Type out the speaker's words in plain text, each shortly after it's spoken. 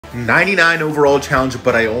99 overall challenge,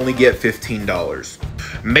 but I only get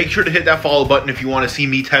 $15. Make sure to hit that follow button if you want to see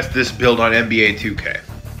me test this build on NBA 2K.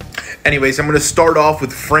 Anyways, I'm going to start off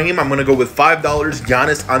with frame. I'm going to go with $5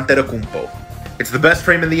 Giannis Antetokounmpo. It's the best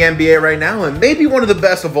frame in the NBA right now and maybe one of the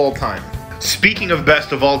best of all time. Speaking of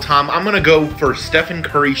best of all time, I'm going to go for Stephen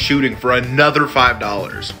Curry shooting for another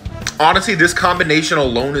 $5. Honestly, this combination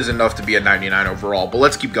alone is enough to be a 99 overall, but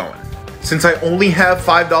let's keep going. Since I only have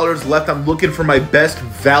 $5 left, I'm looking for my best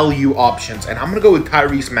value options, and I'm going to go with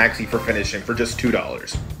Tyrese Maxey for finishing for just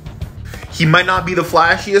 $2. He might not be the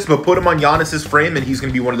flashiest, but put him on Giannis's frame and he's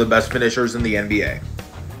going to be one of the best finishers in the NBA.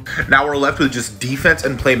 Now we're left with just defense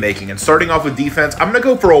and playmaking, and starting off with defense, I'm going to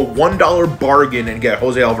go for a $1 bargain and get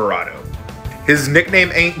Jose Alvarado. His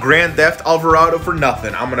nickname ain't Grand Theft Alvarado for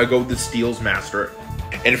nothing. I'm going to go with the Steals Master.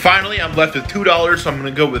 And finally, I'm left with $2, so I'm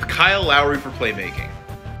going to go with Kyle Lowry for playmaking.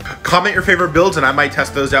 Comment your favorite builds and I might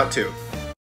test those out too.